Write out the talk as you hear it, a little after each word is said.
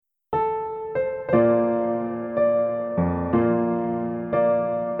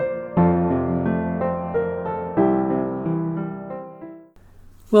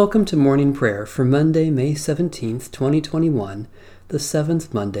Welcome to morning prayer for Monday, May 17th, 2021, the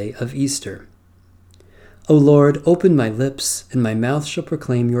seventh Monday of Easter. O Lord, open my lips, and my mouth shall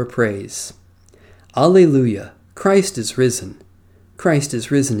proclaim your praise. Alleluia! Christ is risen. Christ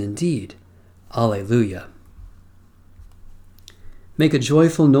is risen indeed. Alleluia! Make a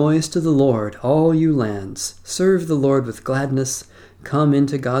joyful noise to the Lord, all you lands. Serve the Lord with gladness. Come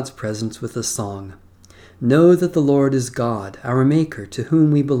into God's presence with a song. Know that the Lord is God, our Maker, to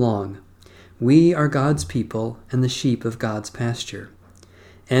whom we belong. We are God's people and the sheep of God's pasture.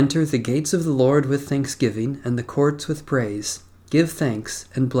 Enter the gates of the Lord with thanksgiving and the courts with praise. Give thanks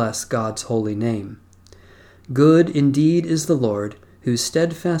and bless God's holy name. Good indeed is the Lord, whose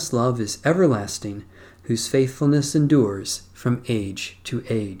steadfast love is everlasting, whose faithfulness endures from age to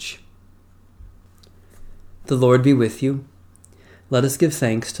age. The Lord be with you. Let us give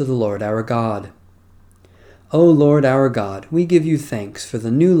thanks to the Lord our God. O Lord our God, we give you thanks for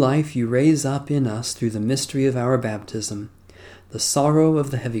the new life you raise up in us through the mystery of our baptism, the sorrow of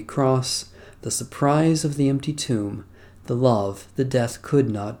the heavy cross, the surprise of the empty tomb, the love that death could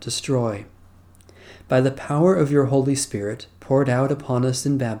not destroy. By the power of your Holy Spirit, poured out upon us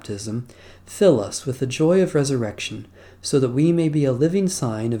in baptism, fill us with the joy of resurrection, so that we may be a living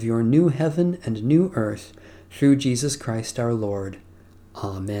sign of your new heaven and new earth, through Jesus Christ our Lord.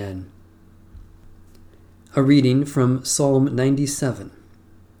 Amen. A reading from Psalm 97.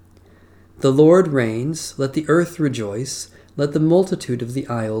 The Lord reigns, let the earth rejoice, let the multitude of the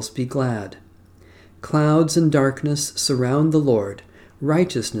isles be glad. Clouds and darkness surround the Lord,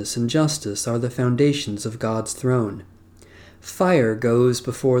 righteousness and justice are the foundations of God's throne. Fire goes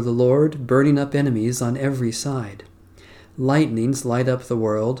before the Lord, burning up enemies on every side. Lightnings light up the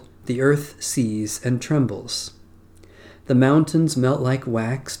world, the earth sees and trembles. The mountains melt like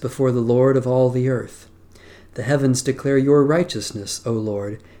wax before the Lord of all the earth. The heavens declare your righteousness, O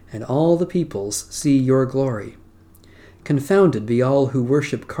Lord, and all the peoples see your glory. Confounded be all who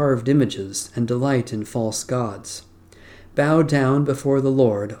worship carved images and delight in false gods. Bow down before the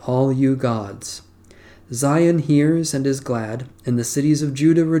Lord, all you gods. Zion hears and is glad, and the cities of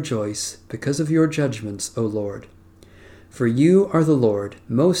Judah rejoice because of your judgments, O Lord. For you are the Lord,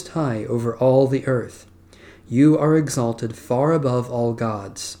 most high over all the earth. You are exalted far above all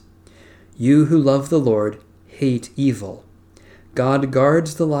gods. You who love the Lord hate evil. God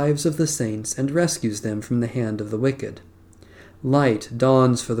guards the lives of the saints and rescues them from the hand of the wicked. Light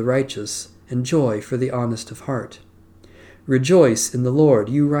dawns for the righteous, and joy for the honest of heart. Rejoice in the Lord,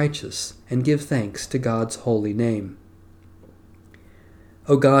 you righteous, and give thanks to God's holy name.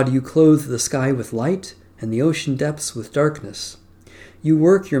 O God, you clothe the sky with light, and the ocean depths with darkness. You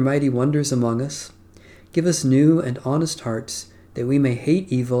work your mighty wonders among us. Give us new and honest hearts, that we may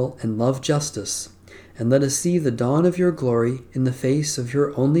hate evil and love justice, and let us see the dawn of your glory in the face of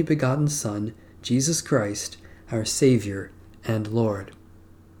your only begotten Son, Jesus Christ, our Savior and Lord.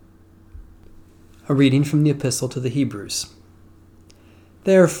 A reading from the Epistle to the Hebrews.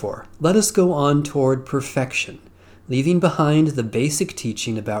 Therefore, let us go on toward perfection, leaving behind the basic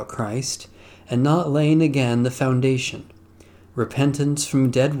teaching about Christ, and not laying again the foundation, repentance from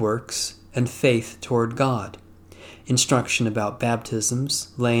dead works, and faith toward God, instruction about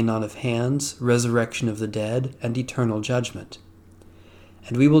baptisms, laying on of hands, resurrection of the dead, and eternal judgment.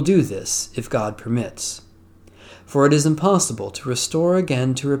 And we will do this if God permits. For it is impossible to restore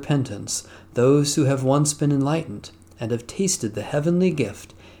again to repentance those who have once been enlightened, and have tasted the heavenly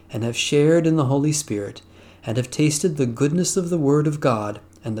gift, and have shared in the Holy Spirit, and have tasted the goodness of the Word of God,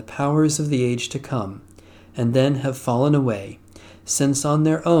 and the powers of the age to come, and then have fallen away, since on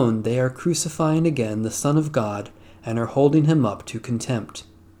their own they are crucifying again the Son of God, and are holding him up to contempt.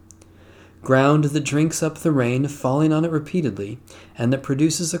 Ground that drinks up the rain, falling on it repeatedly, and that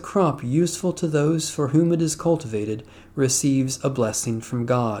produces a crop useful to those for whom it is cultivated, receives a blessing from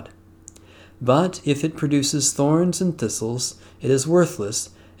God. But if it produces thorns and thistles, it is worthless,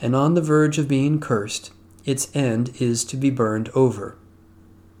 and on the verge of being cursed. Its end is to be burned over.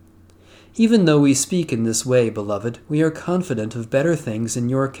 Even though we speak in this way, beloved, we are confident of better things in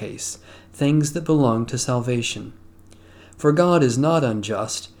your case, things that belong to salvation. For God is not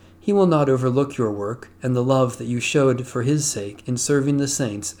unjust. He will not overlook your work and the love that you showed for his sake in serving the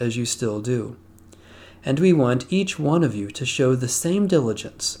saints as you still do. And we want each one of you to show the same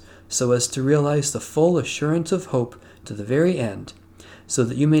diligence, so as to realize the full assurance of hope to the very end, so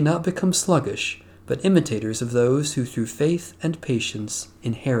that you may not become sluggish, but imitators of those who through faith and patience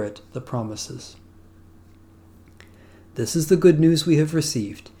inherit the promises. This is the good news we have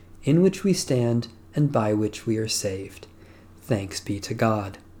received, in which we stand and by which we are saved. Thanks be to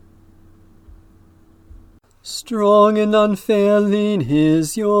God. Strong and unfailing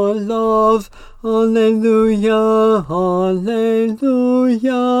is your love. Alleluia,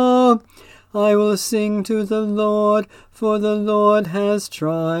 alleluia. I will sing to the Lord, for the Lord has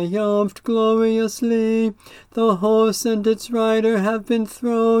triumphed gloriously. The horse and its rider have been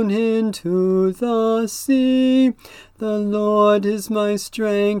thrown into the sea. The Lord is my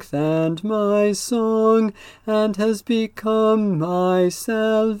strength and my song, and has become my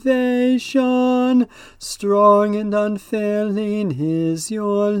salvation. Strong and unfailing is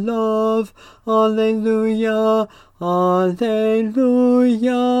your love. Alleluia, alleluia.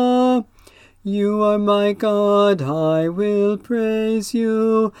 You are my God, I will praise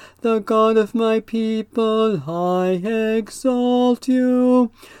you. The God of my people, I exalt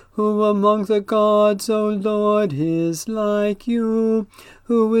you. Who among the gods, O Lord, is like you?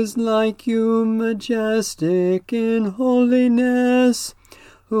 Who is like you, majestic in holiness?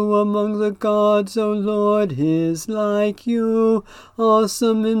 Who among the gods, O Lord, is like you?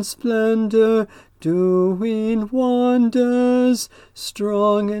 Awesome in splendor, doing wonders.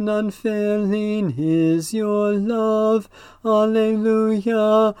 Strong and unfailing is your love.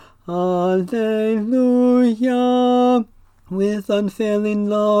 Alleluia, alleluia. With unfailing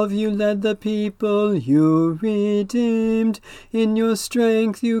love you led the people you redeemed. In your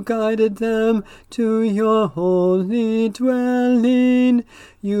strength you guided them to your holy dwelling.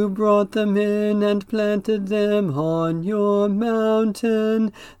 You brought them in and planted them on your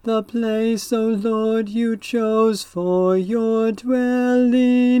mountain, the place, O Lord, you chose for your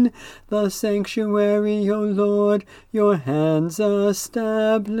dwelling. The sanctuary, O Lord, your hands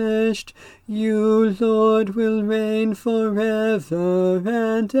established. You, Lord, will reign forever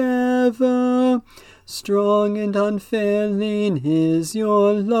and ever. Strong and unfailing is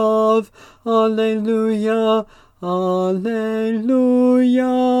your love. Alleluia, alleluia.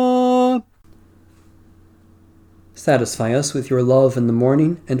 Satisfy us with your love in the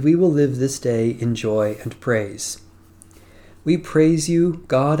morning, and we will live this day in joy and praise. We praise you,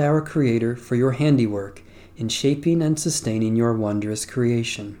 God our Creator, for your handiwork in shaping and sustaining your wondrous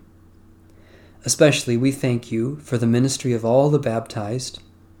creation. Especially we thank you for the ministry of all the baptized,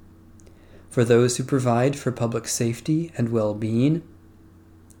 for those who provide for public safety and well-being,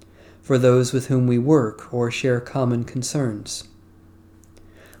 for those with whom we work or share common concerns,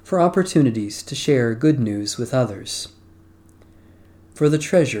 for opportunities to share good news with others, for the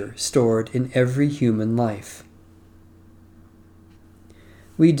treasure stored in every human life.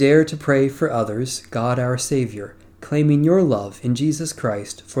 We dare to pray for others, God our Savior, claiming your love in Jesus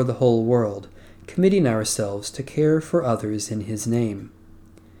Christ for the whole world, committing ourselves to care for others in his name.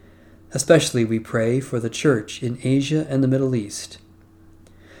 Especially we pray for the Church in Asia and the Middle East,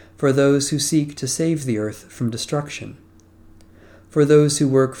 for those who seek to save the earth from destruction, for those who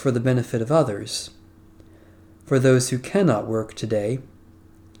work for the benefit of others, for those who cannot work today,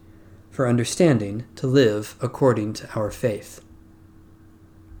 for understanding to live according to our faith.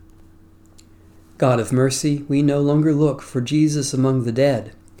 God of mercy, we no longer look for Jesus among the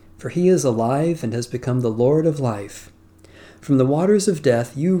dead, for he is alive and has become the Lord of life. From the waters of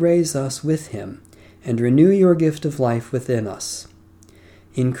death you raise us with him, and renew your gift of life within us.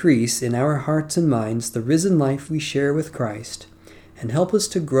 Increase in our hearts and minds the risen life we share with Christ, and help us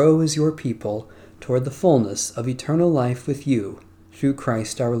to grow as your people toward the fullness of eternal life with you, through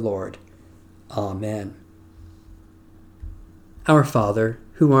Christ our Lord. Amen. Our Father,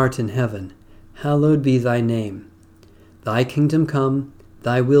 who art in heaven, hallowed be thy name. Thy kingdom come,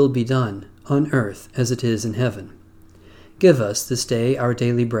 thy will be done, on earth as it is in heaven. Give us this day our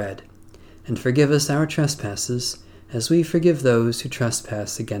daily bread, and forgive us our trespasses, as we forgive those who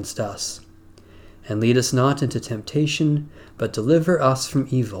trespass against us. And lead us not into temptation, but deliver us from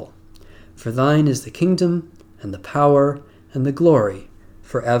evil. For thine is the kingdom, and the power, and the glory,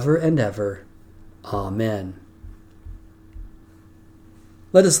 forever and ever. Amen.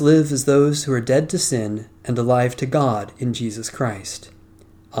 Let us live as those who are dead to sin and alive to God in Jesus Christ.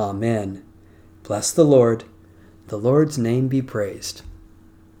 Amen. Bless the Lord. The Lord's name be praised.